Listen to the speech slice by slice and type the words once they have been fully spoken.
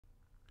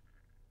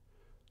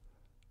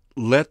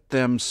Let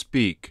them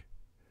speak.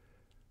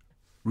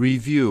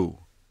 Review.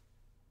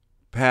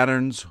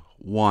 Patterns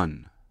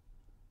 1.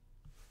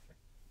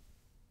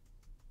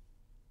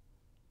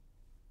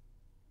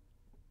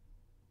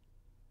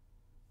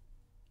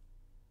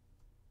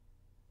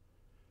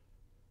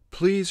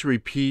 Please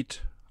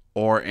repeat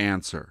or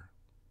answer.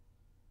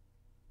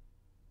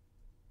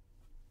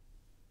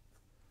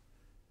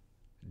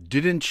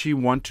 Didn't she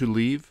want to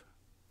leave?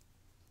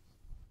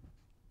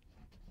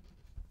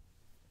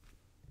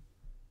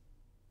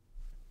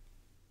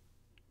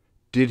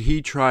 Did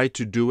he try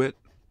to do it?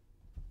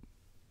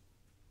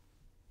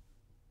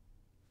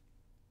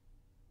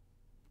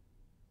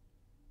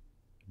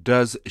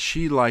 Does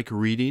she like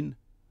reading?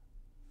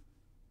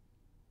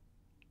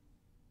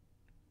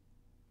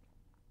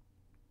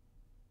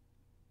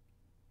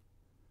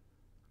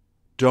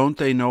 Don't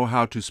they know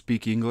how to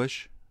speak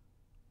English?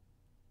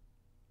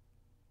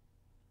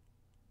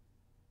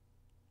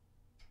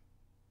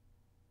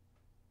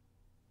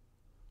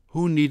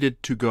 Who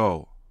needed to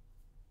go?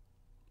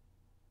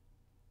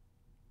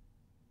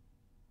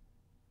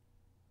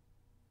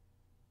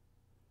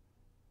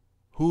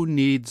 Who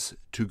needs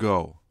to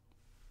go?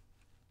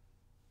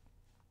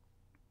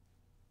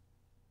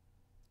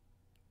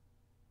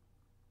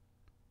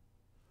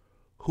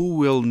 Who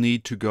will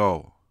need to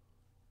go?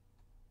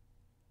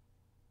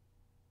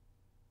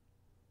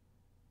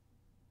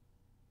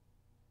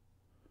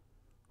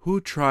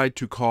 Who tried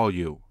to call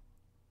you?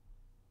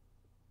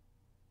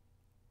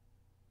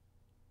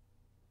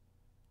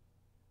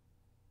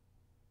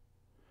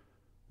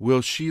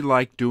 Will she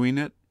like doing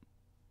it?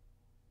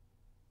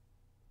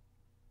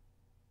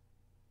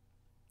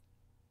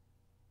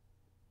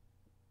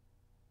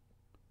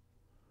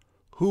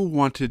 Who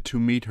wanted to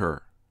meet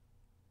her?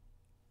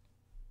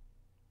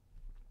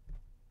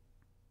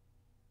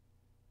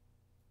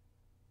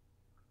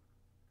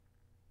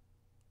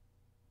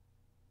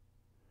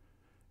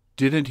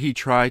 Didn't he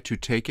try to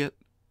take it?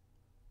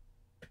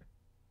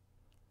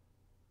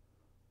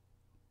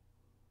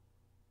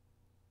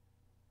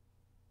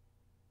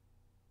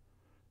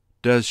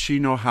 Does she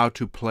know how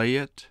to play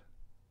it?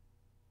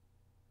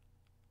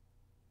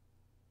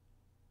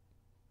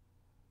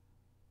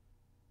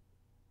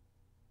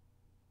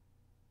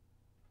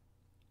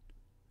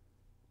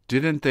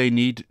 Didn't they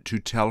need to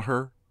tell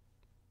her?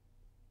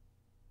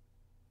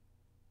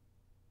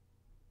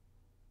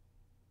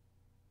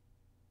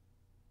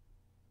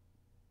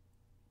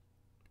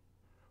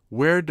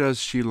 Where does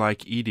she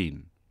like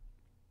eating?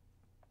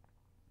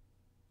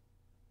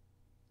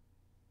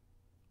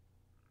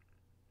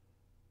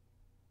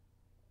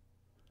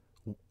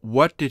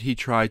 What did he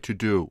try to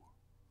do?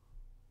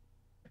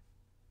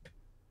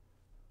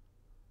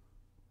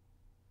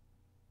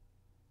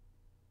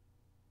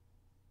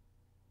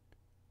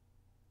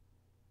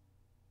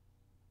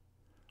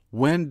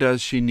 When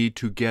does she need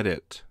to get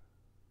it?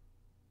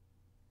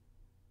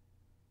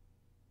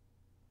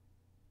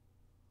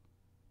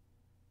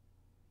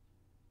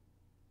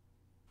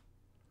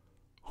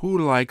 Who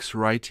likes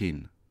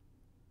writing?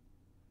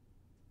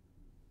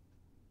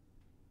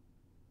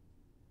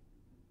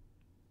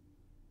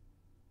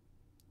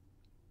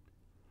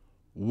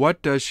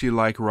 What does she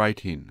like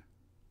writing?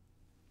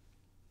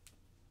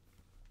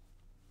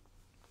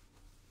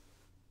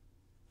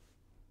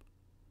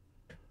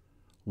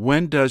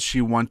 When does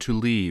she want to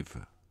leave?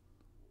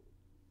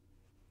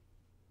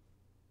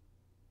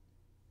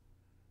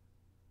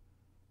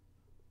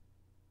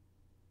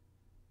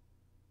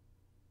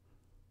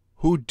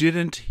 Who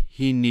didn't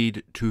he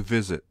need to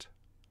visit?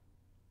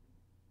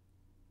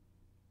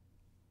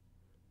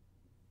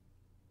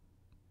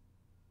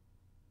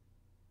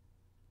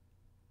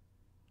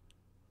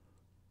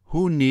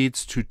 Who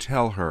needs to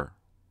tell her?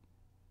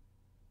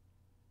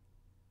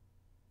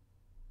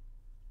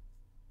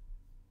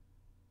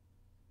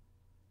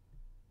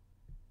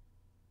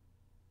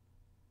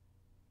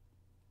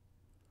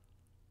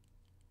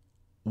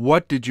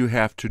 What did you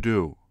have to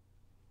do?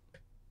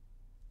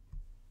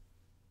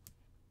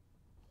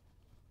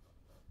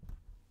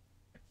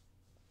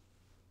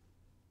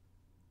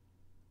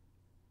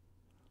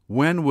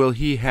 When will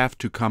he have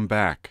to come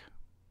back?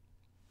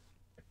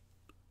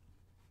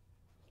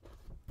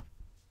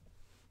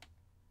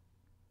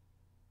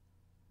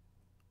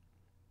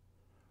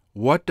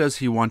 What does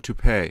he want to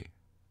pay?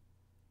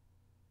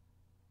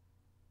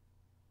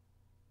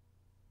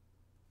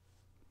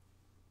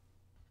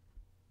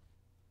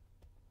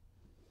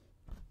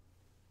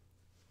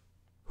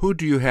 Who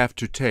do you have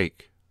to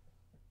take?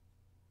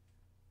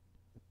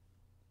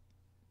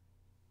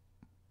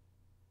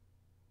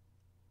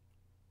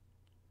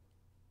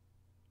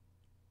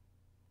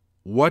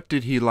 What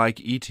did he like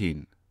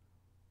eating?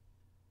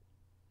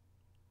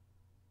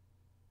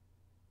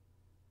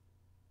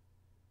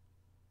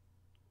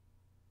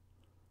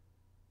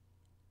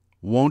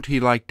 Won't he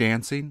like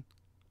dancing?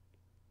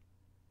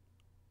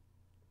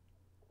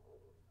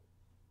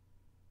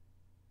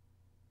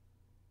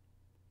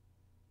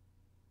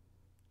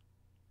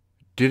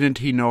 Didn't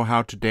he know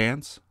how to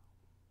dance?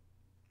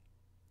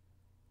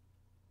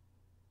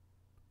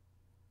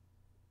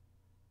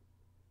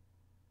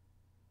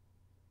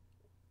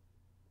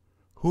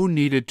 Who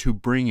needed to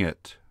bring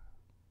it?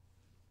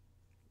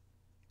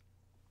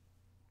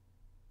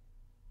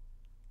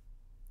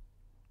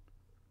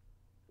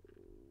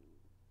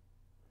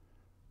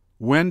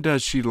 When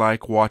does she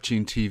like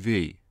watching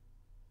TV?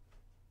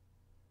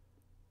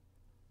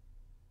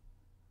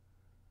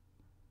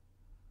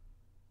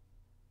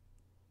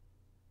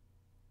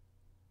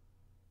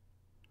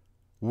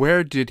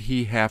 Where did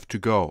he have to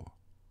go?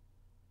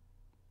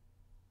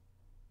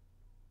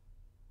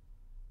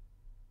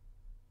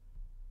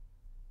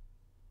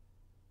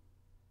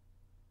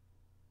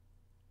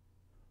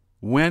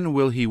 When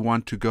will he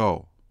want to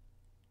go?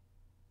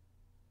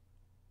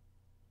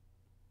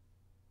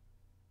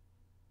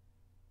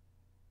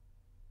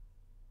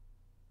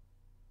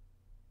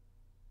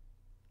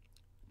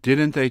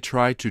 Didn't they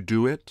try to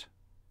do it?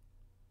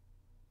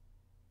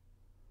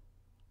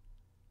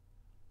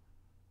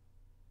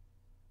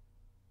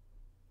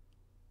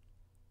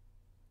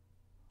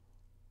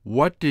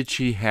 What did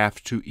she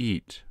have to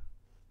eat?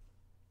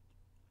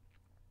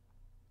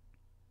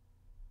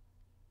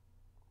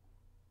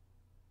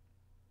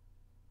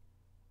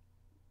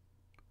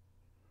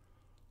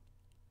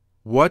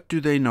 What do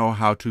they know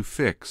how to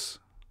fix?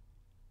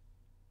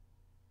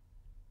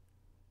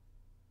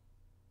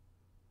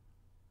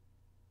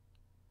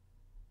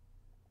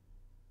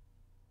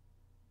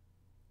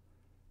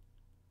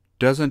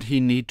 Doesn't he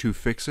need to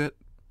fix it?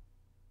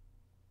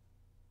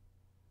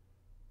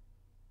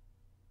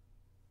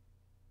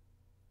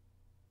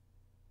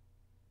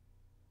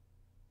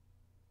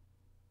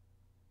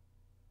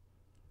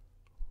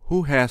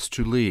 Who has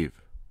to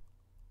leave?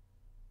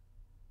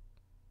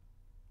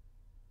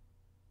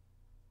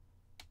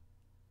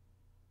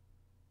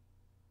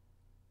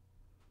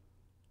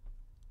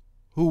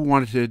 Who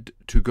wanted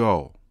to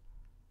go?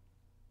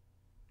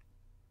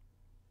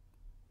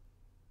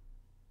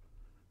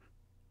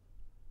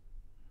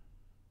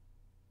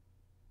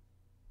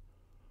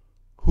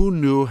 Who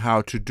knew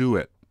how to do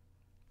it?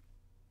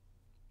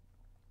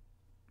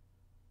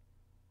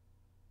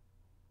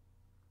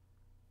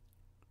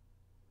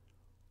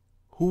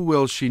 Who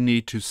will she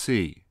need to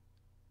see?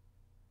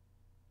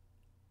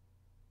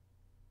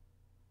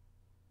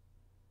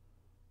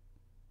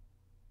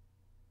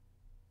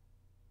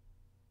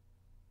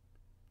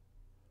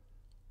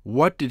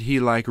 What did he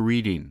like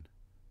reading?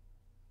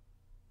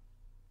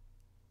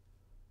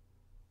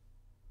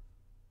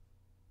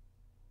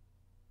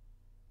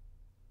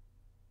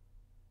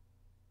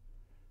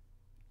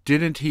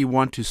 Didn't he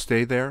want to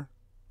stay there?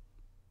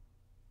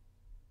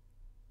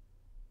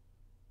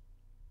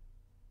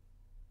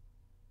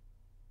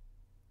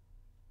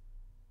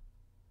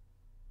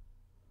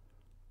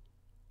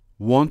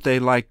 Won't they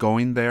like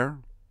going there?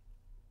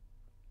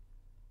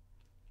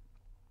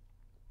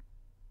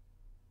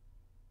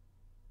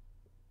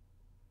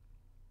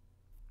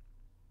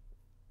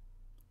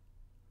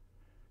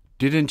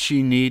 Didn't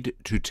she need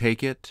to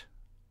take it?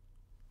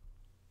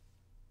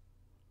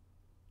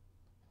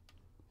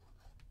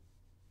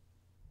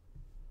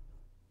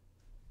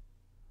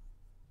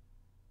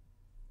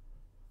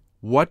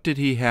 What did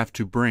he have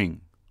to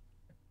bring?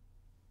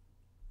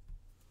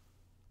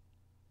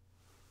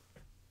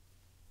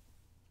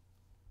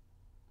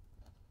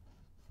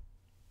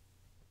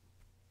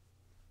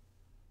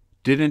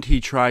 Didn't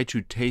he try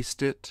to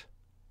taste it?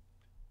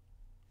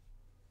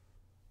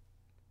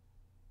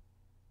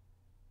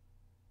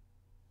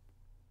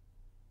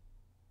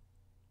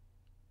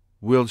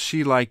 Will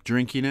she like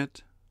drinking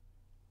it?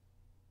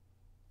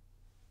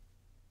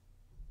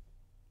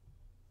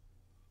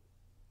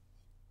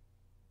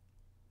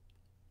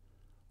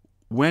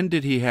 When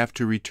did he have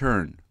to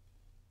return?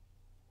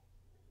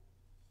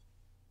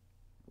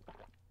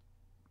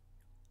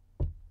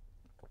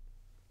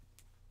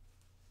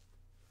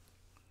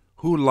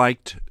 Who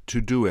liked to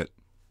do it?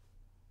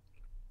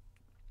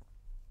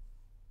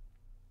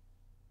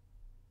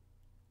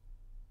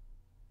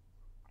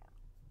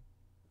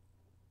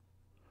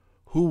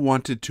 Who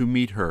wanted to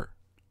meet her?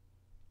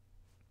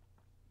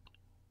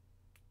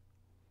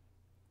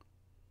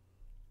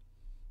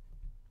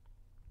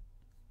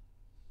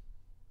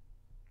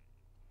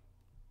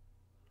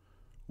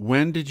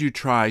 When did you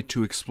try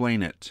to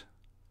explain it?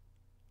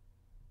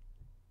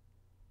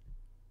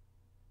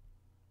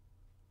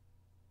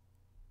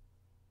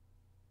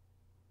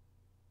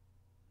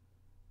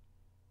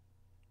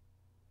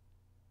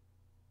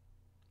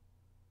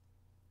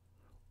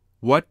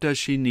 What does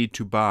she need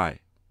to buy?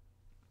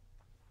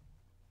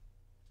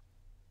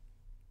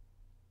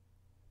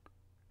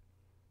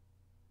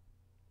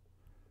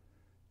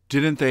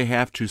 Didn't they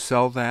have to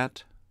sell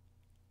that?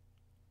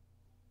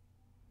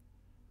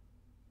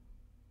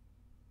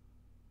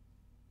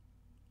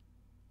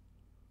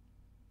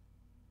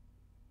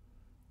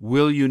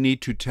 Will you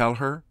need to tell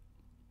her?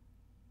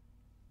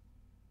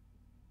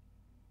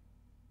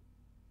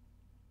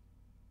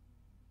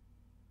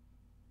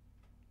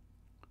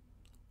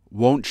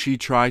 Won't she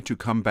try to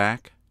come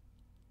back?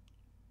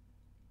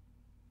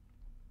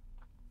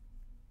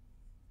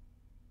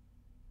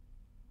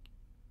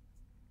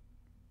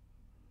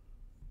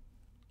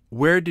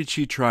 Where did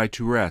she try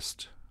to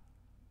rest?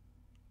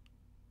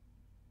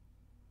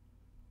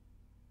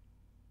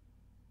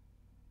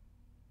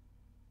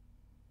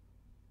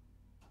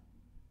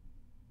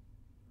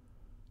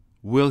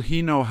 Will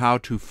he know how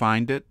to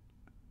find it?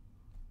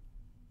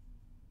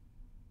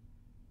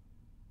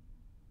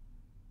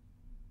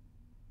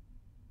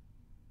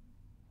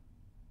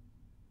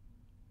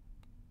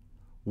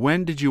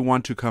 When did you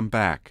want to come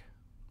back?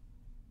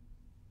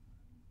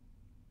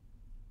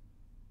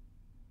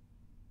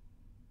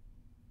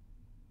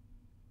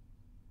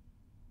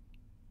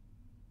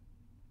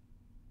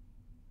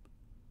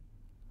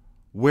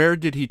 Where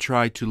did he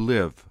try to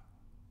live?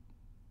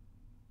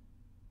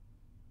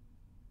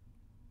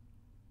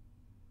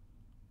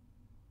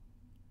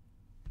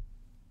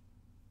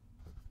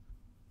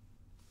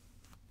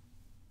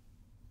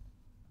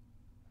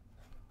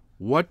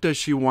 What does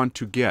she want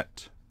to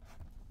get?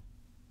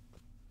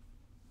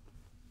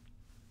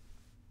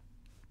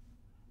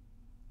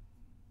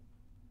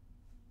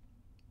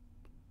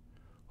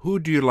 Who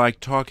do you like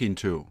talking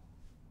to?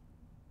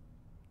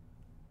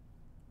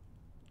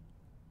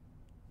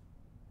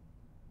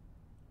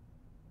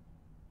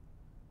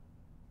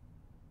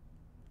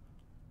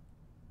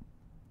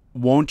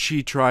 Won't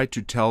she try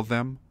to tell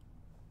them?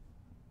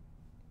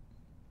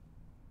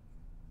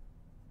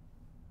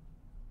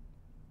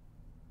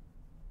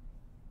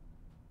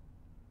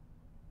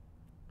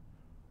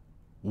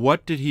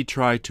 What did he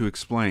try to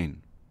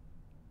explain?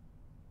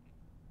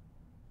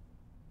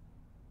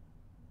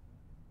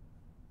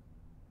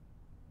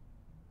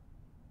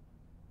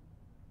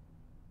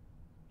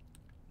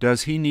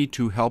 Does he need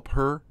to help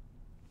her?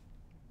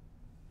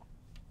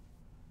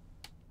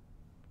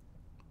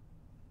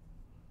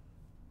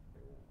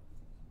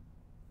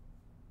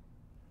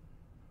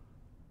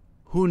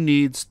 Who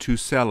needs to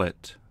sell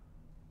it?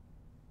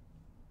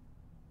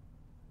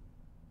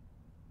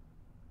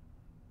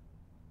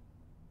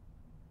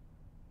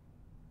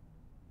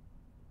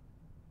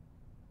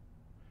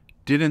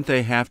 Didn't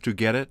they have to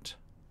get it?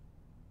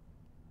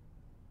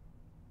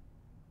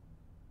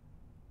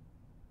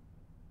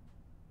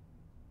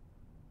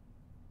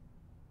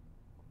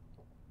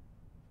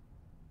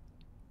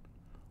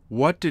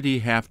 What did he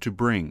have to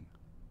bring?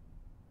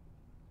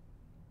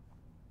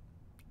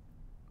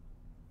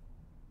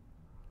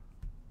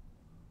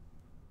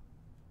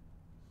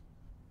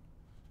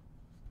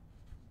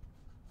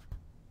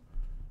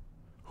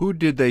 Who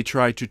did they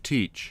try to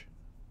teach?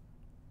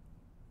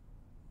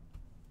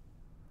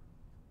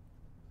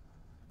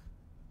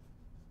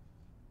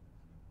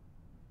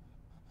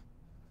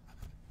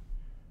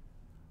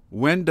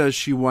 When does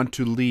she want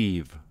to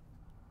leave?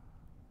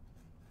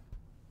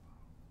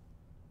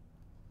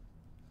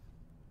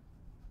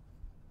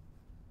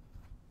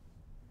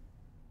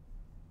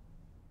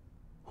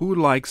 Who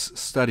likes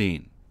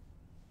studying?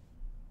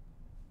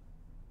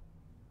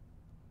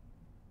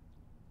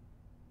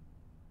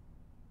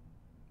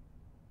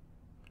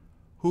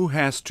 Who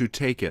has to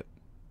take it?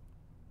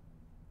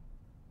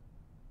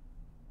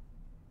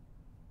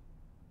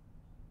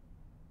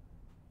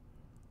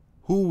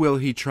 Who will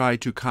he try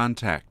to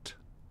contact?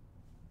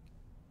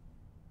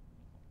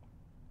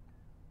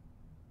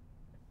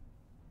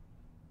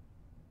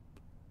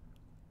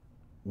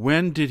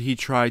 When did he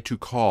try to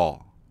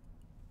call?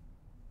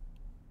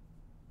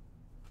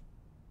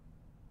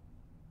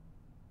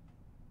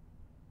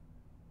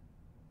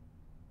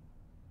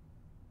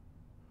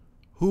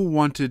 Who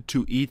wanted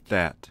to eat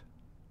that?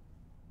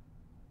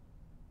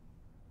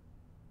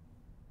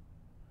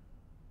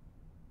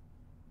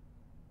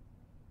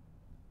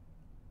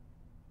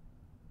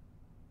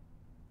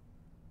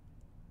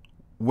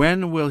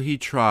 When will he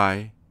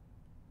try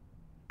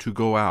to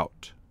go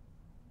out?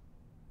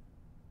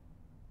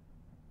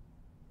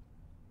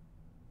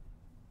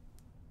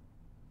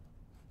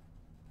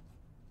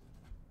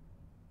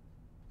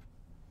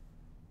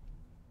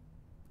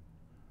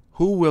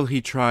 Who will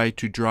he try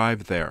to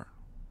drive there?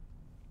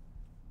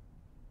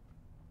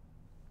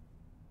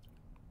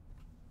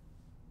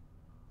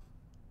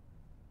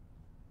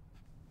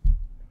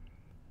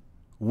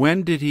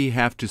 When did he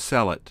have to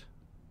sell it?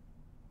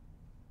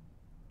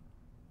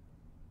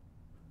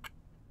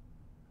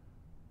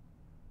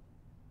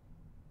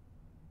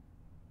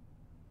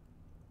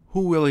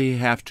 Who will he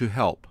have to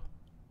help?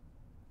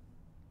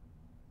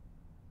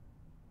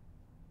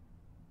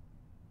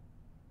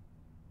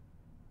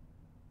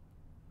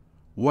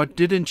 What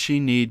didn't she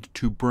need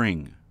to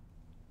bring?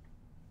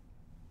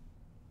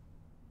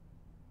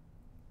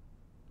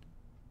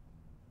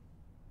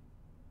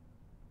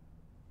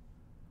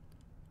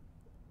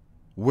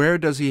 Where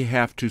does he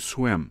have to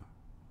swim?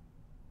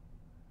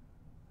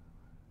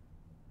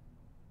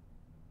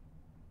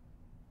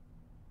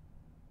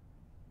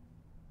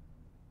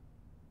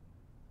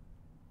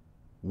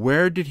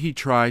 Where did he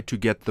try to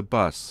get the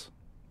bus?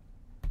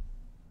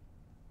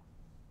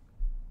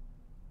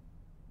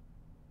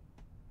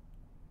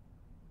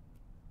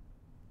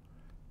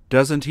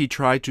 Doesn't he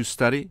try to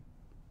study?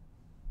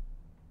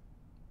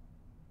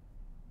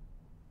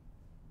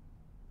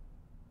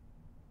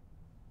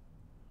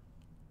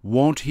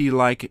 Won't he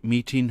like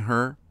meeting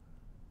her?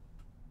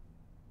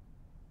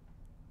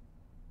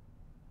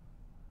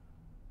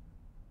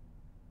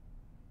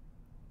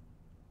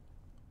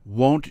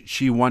 Won't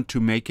she want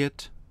to make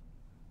it?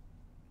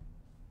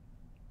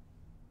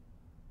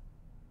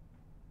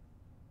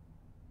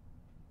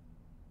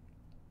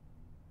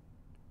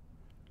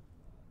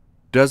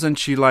 Doesn't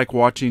she like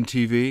watching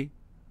TV?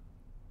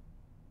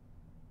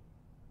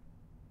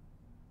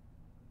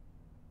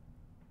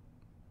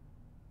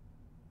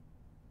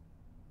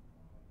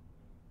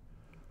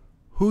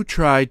 Who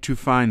tried to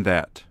find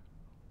that?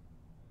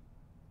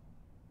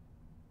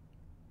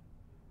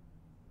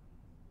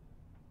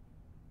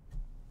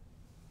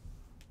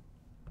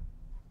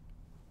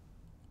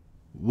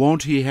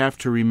 Won't he have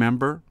to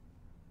remember?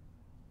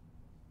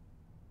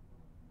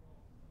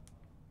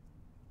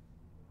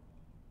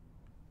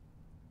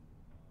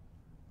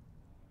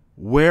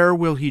 Where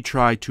will he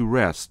try to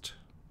rest?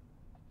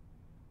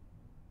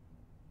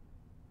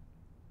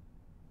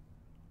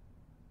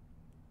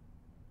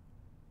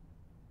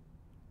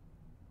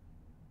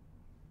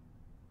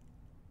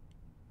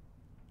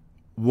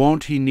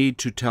 Won't he need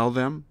to tell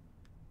them?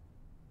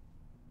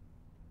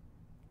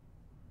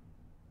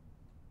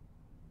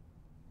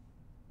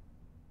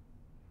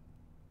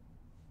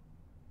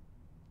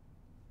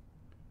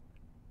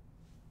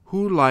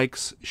 Who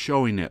likes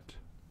showing it?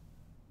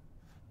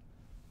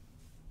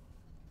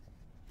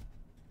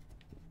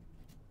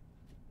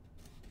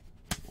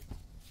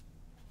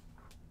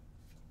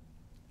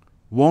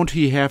 Won't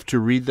he have to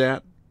read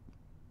that?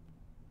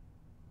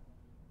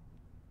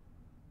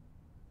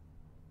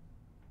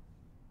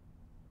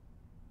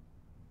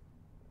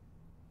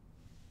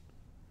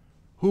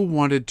 Who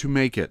wanted to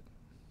make it?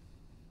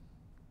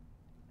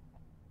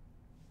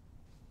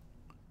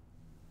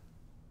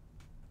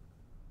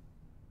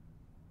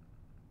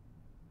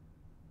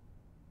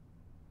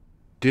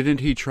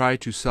 Didn't he try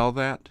to sell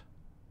that?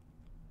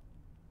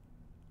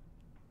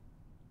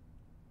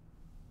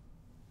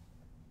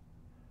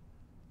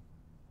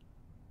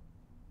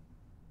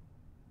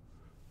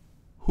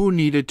 Who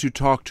needed to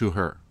talk to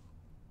her?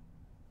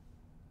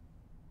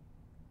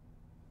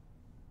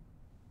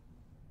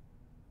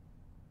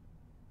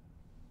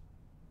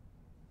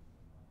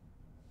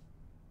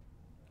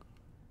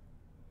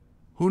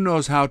 Who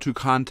knows how to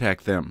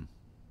contact them?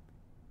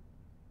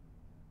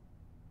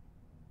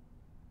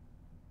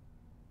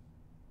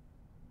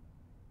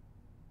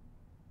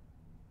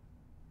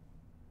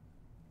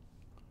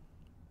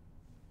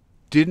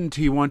 Didn't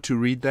he want to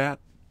read that?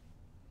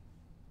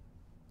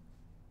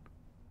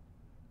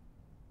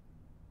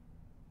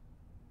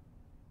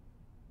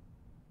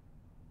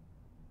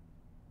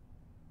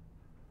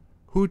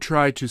 Who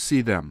tried to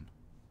see them?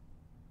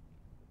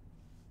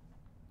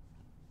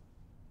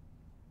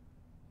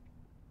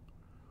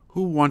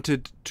 Who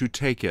wanted to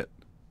take it?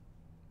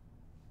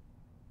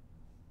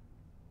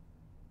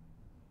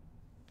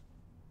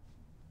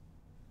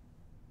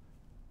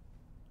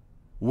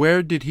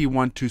 Where did he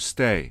want to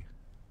stay?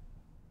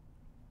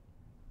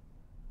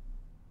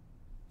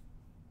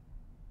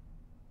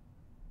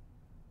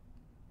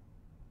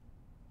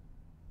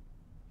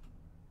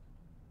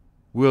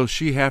 Will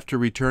she have to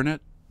return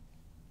it?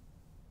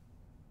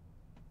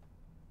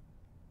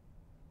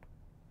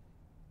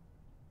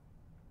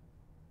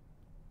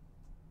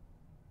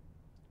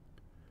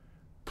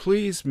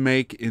 Please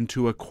make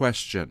into a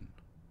question.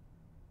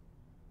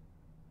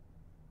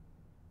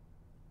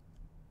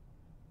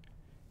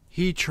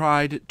 He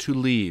tried to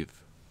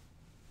leave.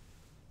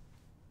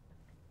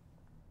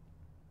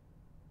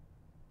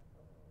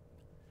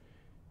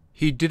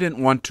 He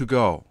didn't want to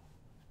go.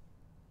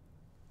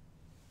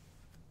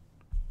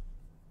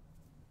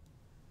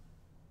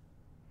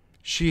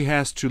 She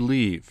has to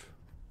leave.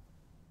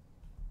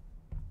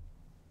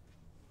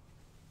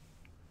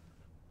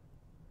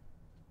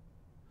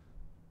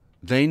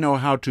 They know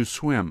how to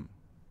swim.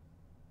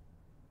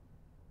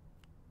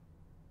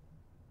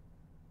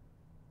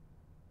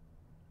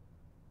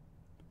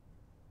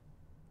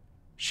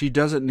 She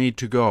doesn't need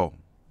to go.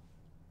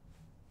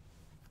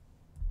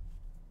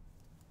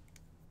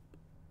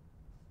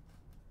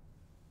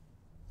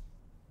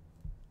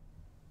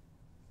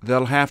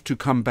 They'll have to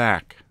come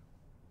back.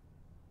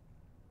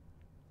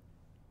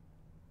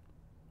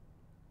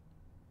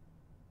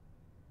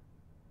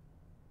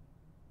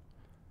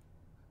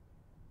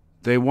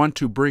 They want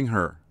to bring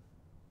her.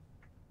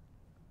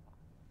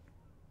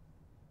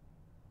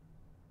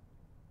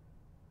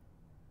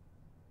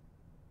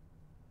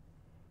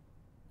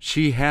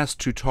 She has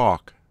to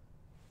talk.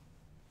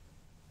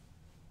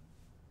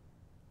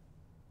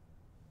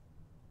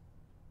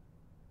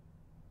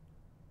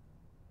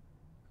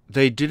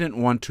 They didn't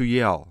want to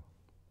yell.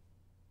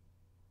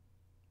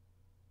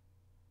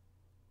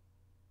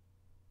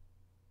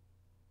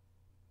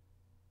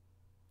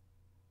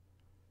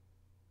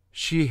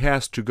 She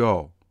has to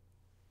go.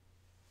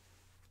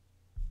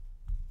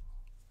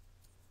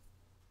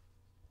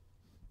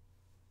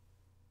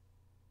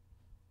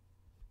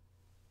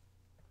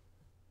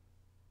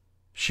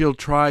 She'll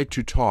try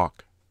to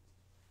talk.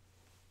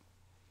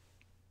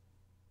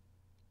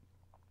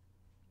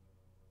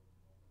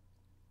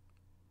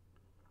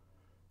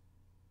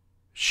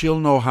 She'll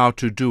know how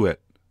to do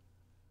it.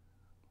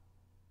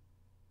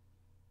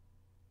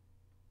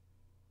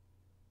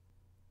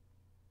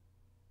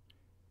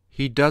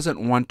 He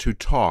doesn't want to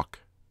talk.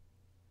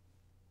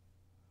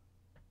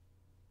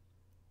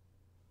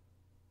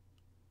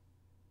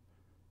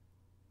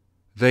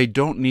 They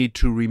don't need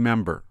to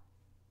remember.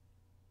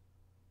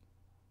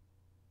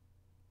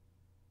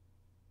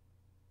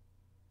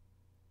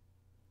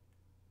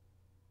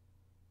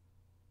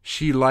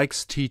 She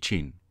likes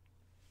teaching.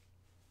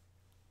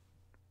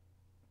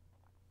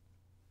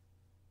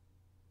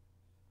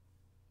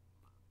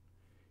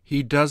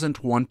 He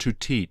doesn't want to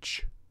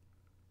teach.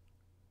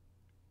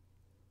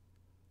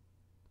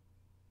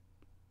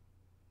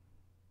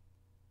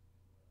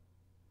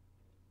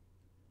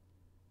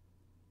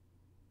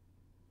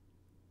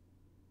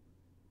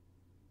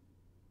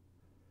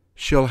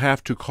 She'll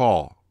have to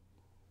call.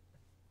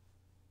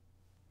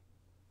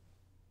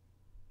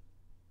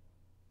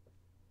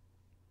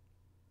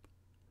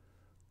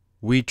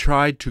 We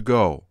tried to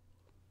go.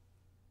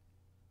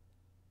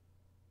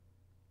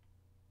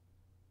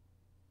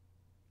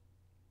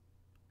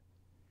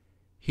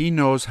 He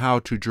knows how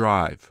to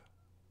drive.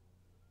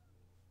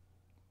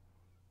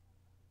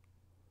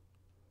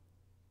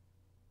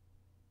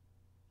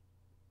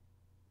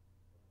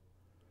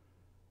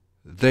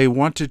 They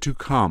wanted to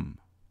come.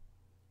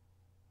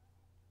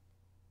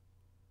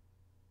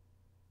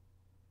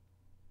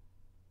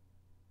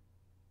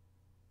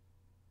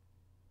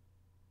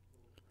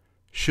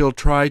 She'll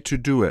try to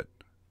do it.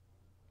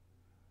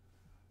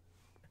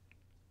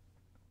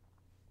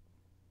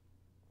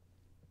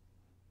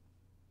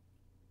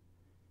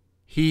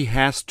 He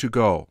has to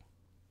go.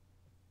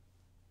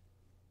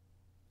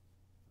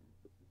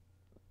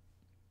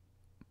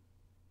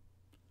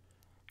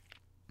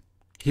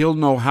 He'll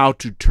know how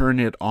to turn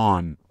it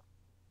on.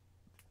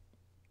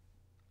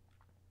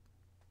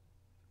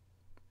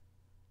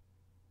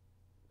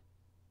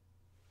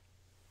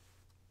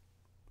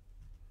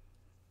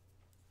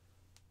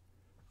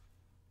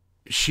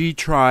 She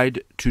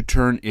tried to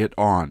turn it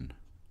on.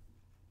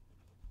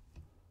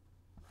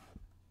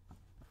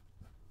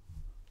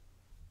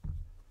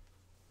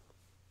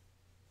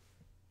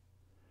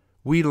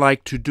 We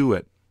like to do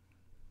it.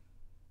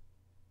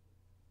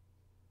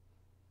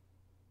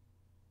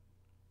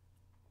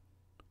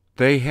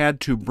 They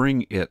had to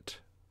bring it.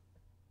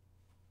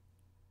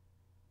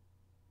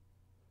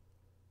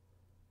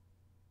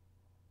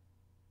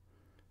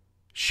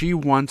 She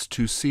wants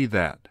to see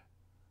that.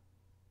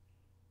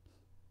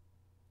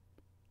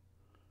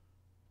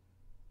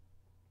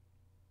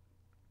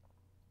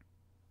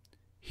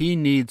 He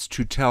needs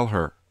to tell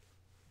her.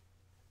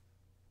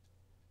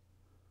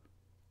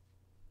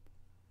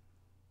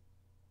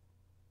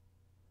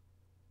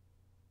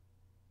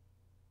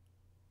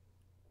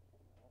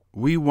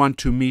 We want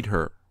to meet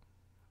her.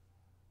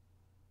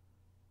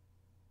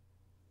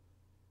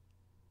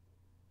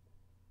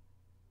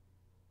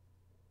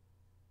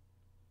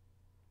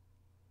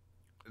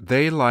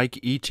 They like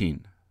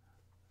eating.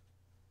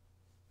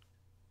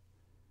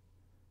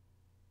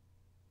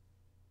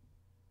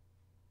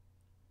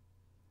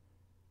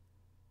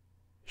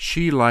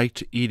 She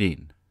liked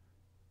eating.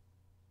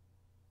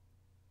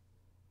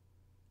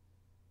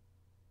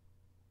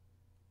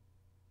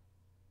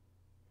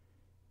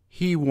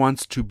 He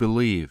wants to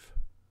believe.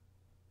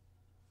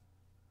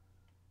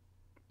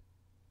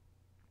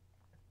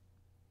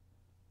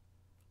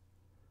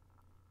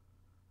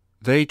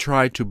 They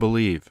try to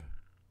believe.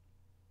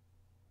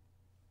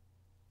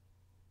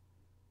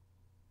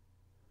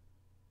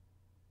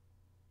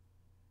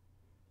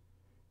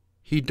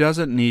 He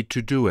doesn't need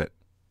to do it.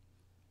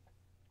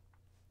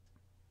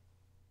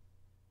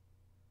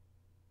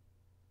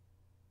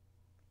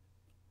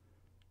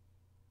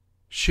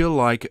 She'll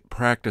like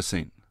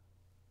practicing.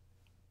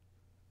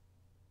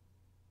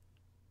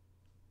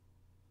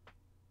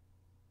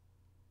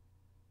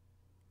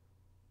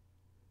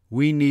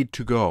 We need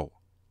to go.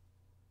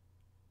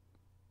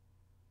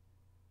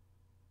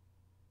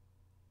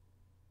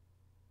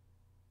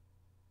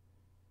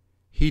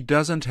 He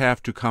doesn't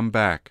have to come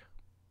back.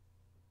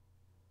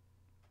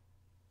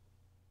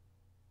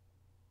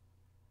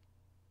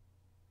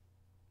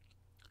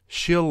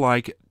 She'll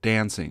like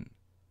dancing.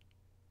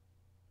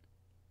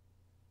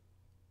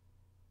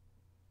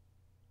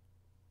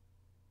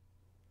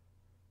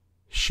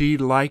 She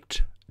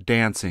liked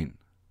dancing.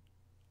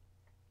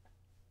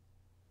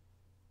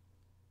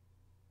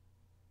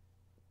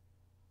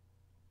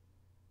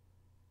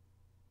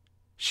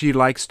 She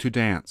likes to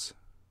dance.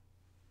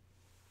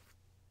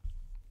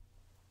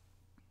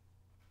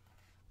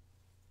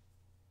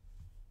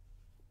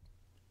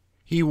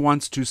 He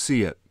wants to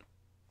see it.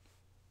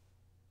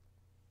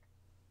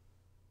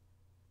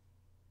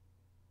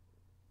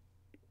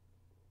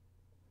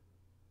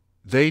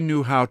 They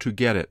knew how to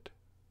get it.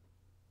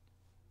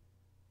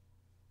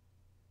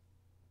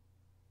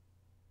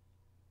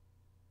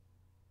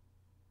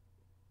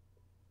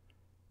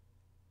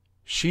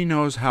 She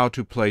knows how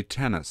to play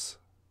tennis.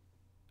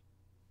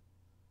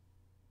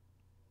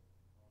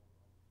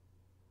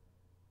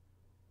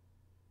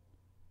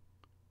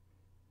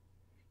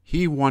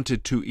 He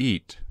wanted to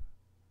eat.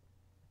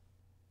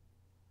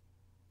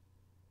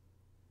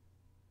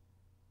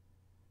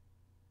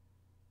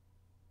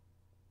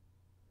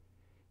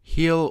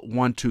 He'll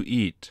want to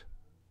eat.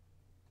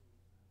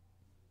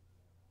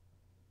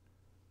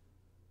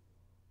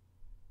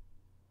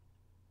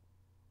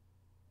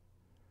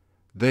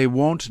 They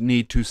won't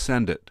need to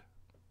send it.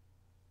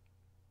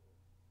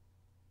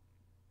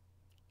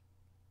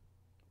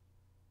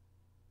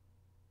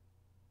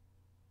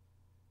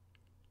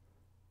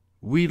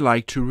 We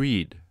like to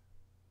read.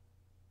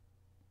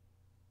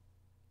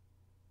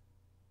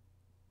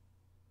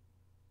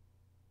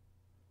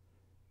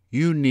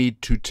 You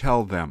need to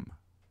tell them.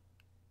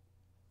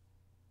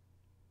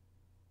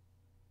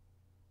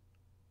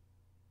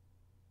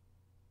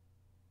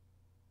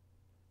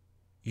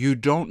 You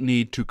don't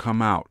need to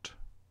come out.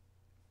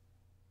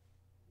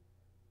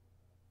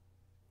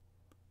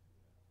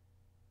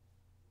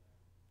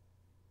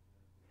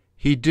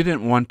 He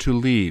didn't want to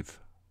leave.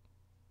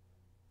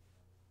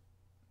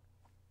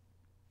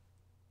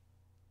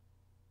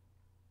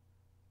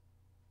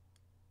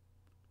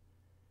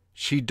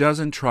 She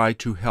doesn't try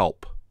to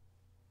help.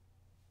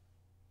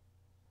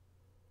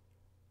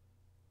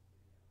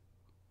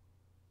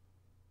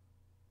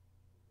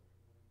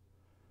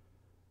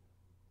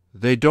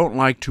 They don't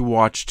like to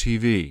watch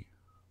TV.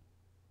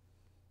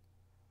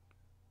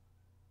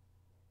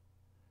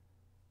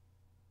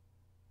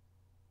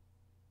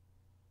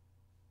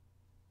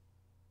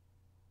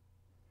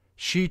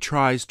 She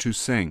tries to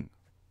sing.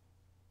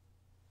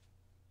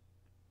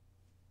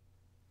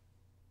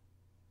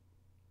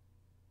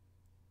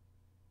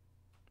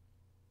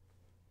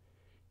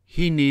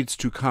 He needs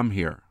to come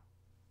here.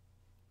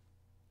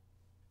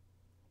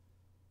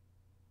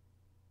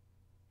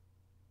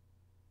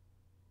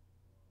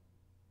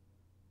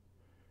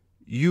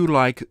 You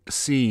like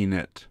seeing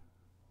it.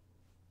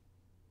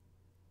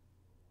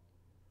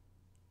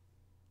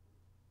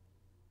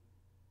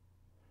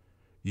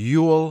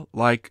 You'll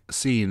like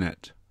seeing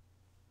it.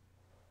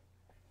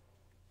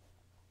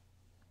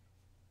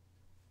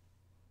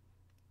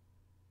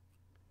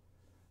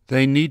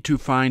 They need to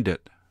find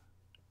it.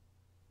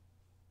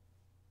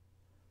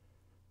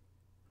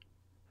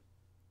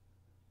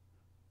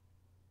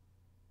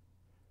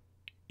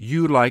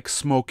 You like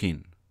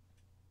smoking.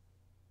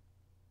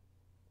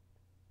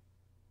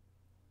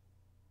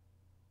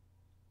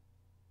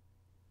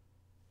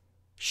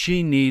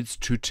 She needs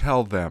to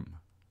tell them.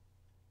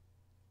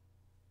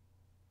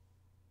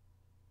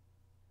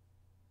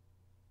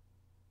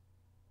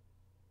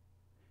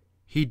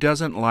 He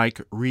doesn't like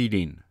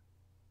reading.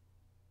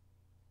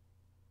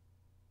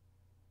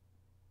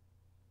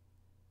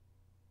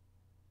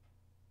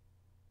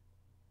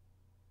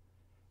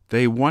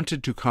 They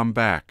wanted to come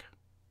back.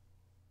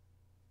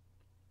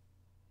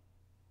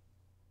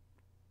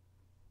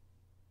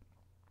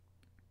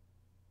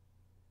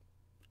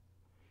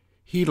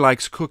 He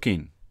likes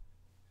cooking.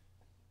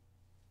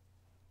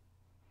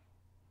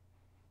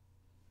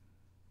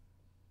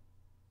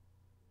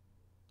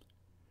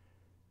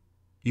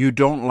 You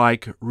don't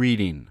like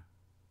reading.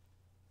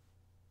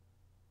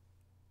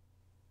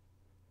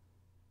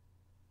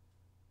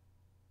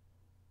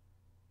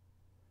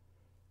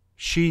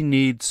 She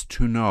needs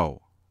to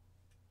know.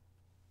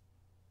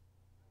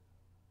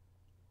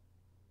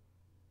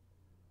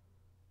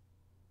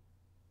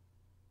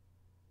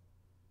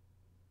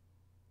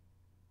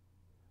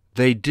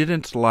 They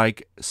didn't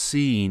like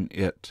seeing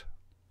it.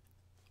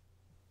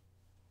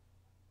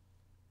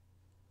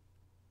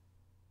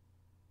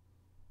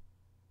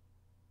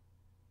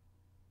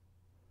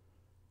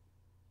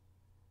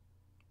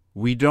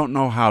 We don't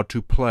know how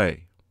to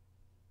play.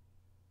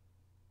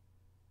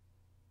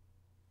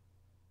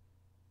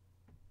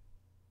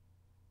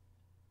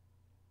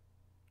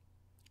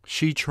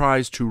 She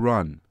tries to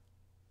run.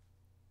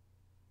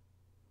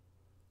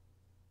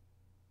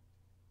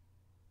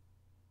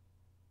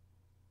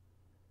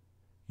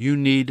 You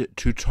need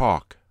to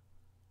talk.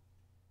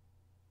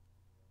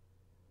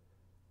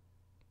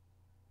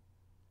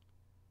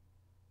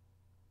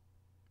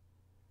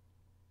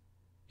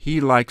 He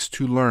likes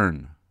to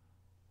learn.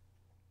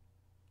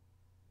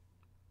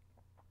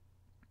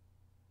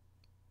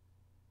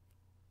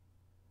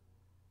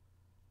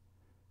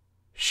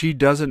 She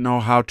doesn't know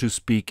how to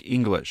speak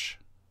English.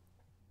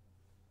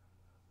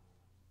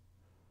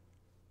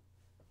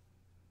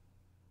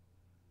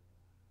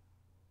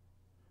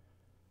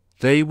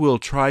 They will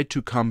try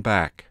to come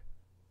back.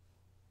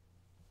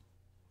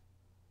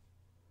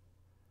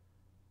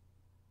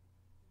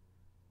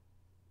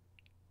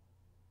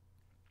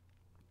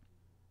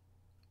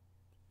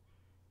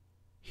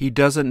 He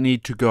doesn't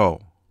need to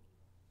go.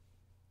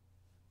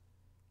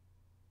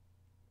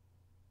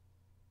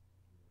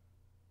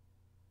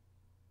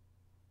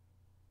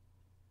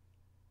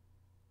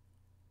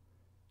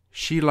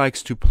 She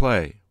likes to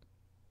play.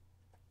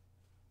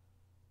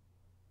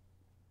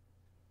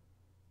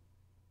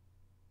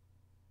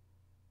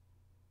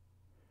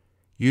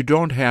 You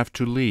don't have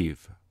to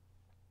leave.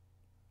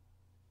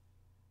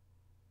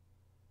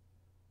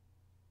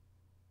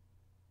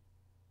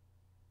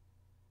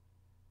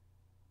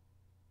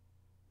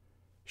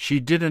 She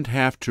didn't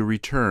have to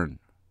return.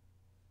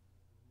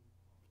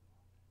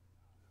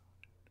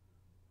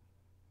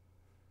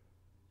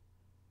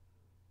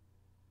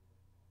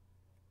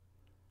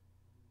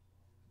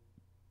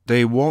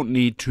 They won't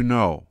need to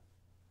know.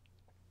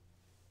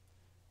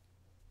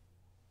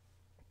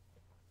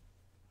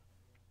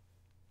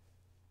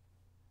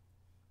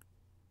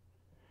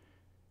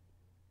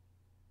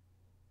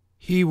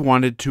 He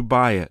wanted to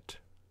buy it.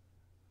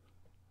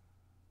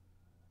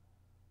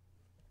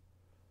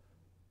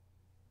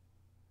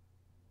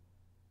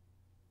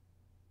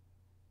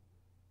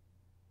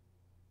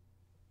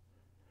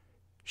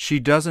 She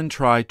doesn't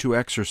try to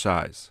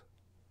exercise.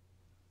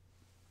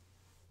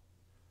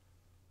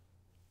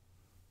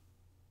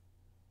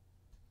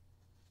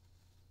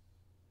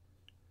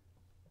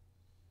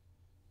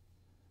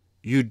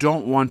 You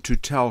don't want to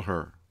tell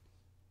her.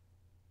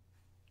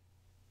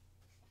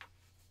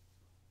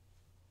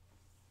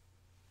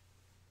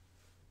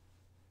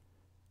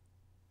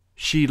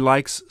 She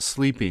likes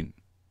sleeping.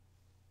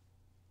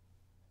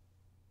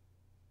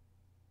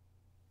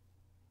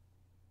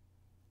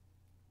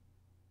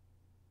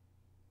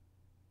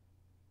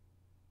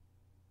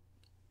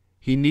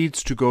 He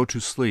needs to go to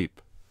sleep.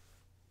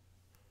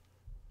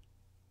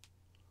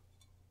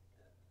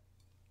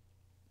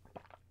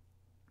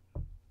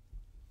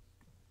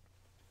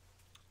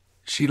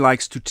 She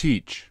likes to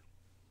teach.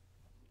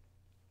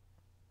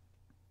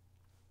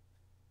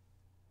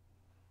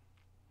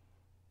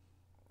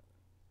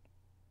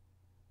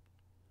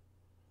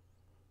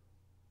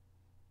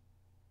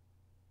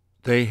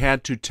 They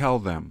had to tell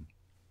them.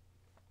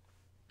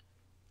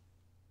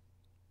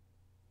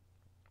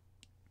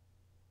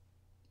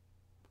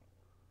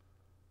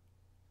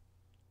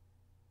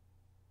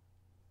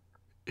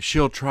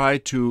 She'll try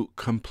to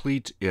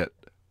complete it.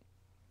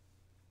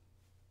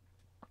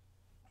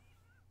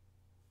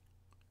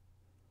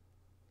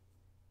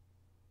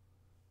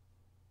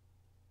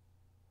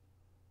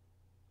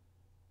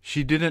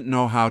 She didn't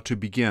know how to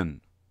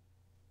begin.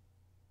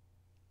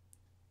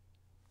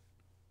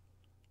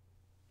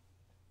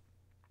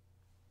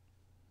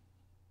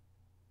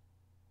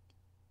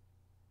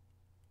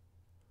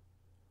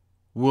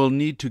 We'll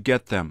need to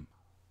get them.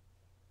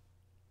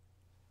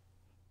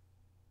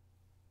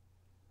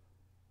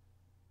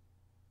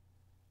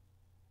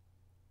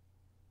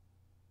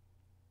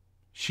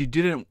 She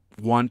didn't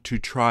want to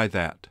try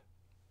that.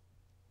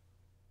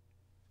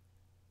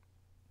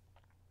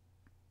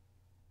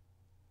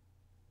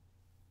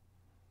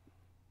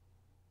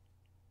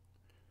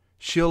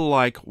 She'll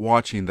like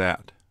watching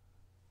that.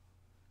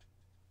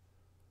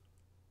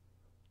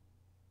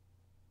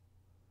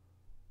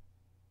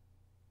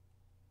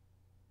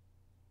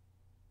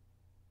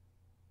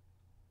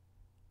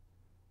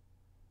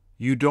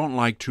 You don't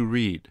like to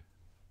read.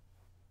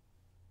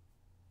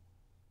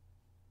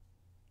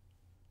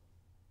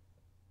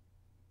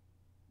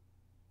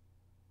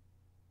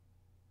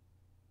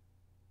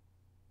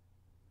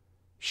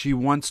 She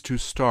wants to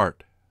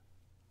start.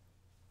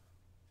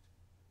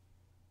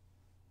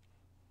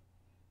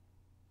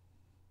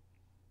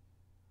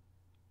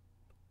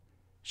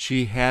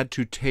 She had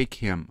to take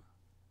him.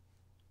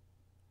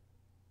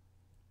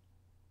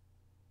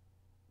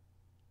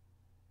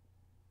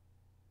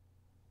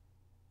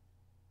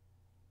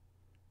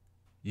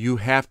 You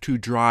have to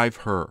drive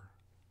her.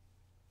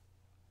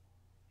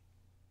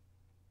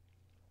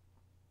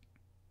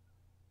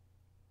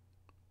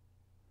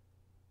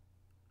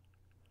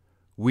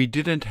 We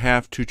didn't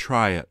have to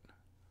try it.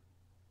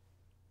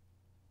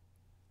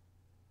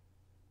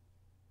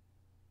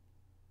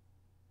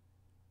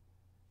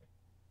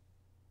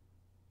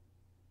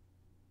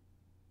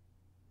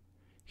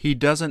 He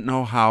doesn't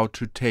know how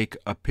to take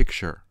a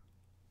picture.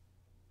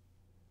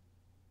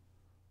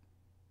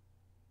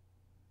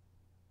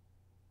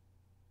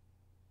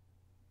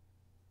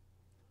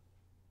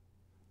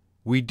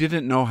 We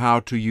didn't know how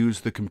to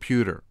use the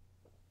computer.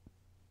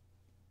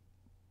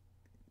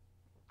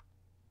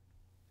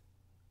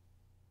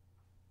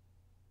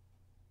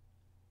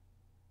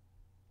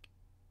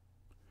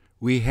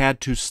 We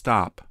had to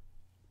stop.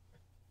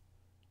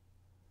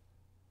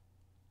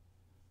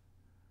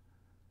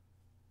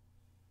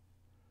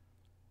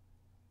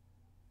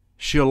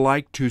 She'll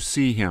like to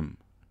see him.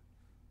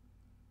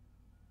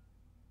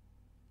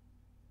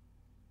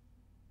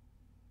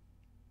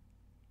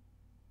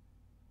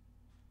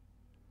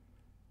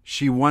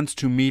 She wants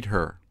to meet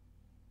her.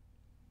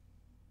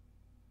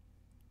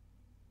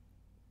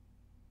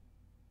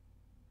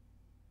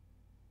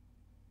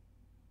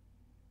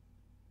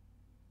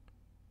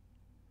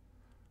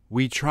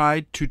 We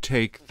tried to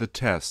take the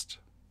test.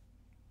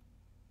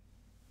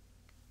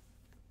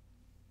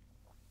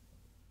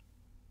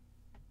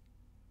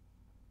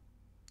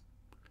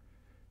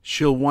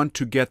 She'll want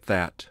to get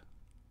that.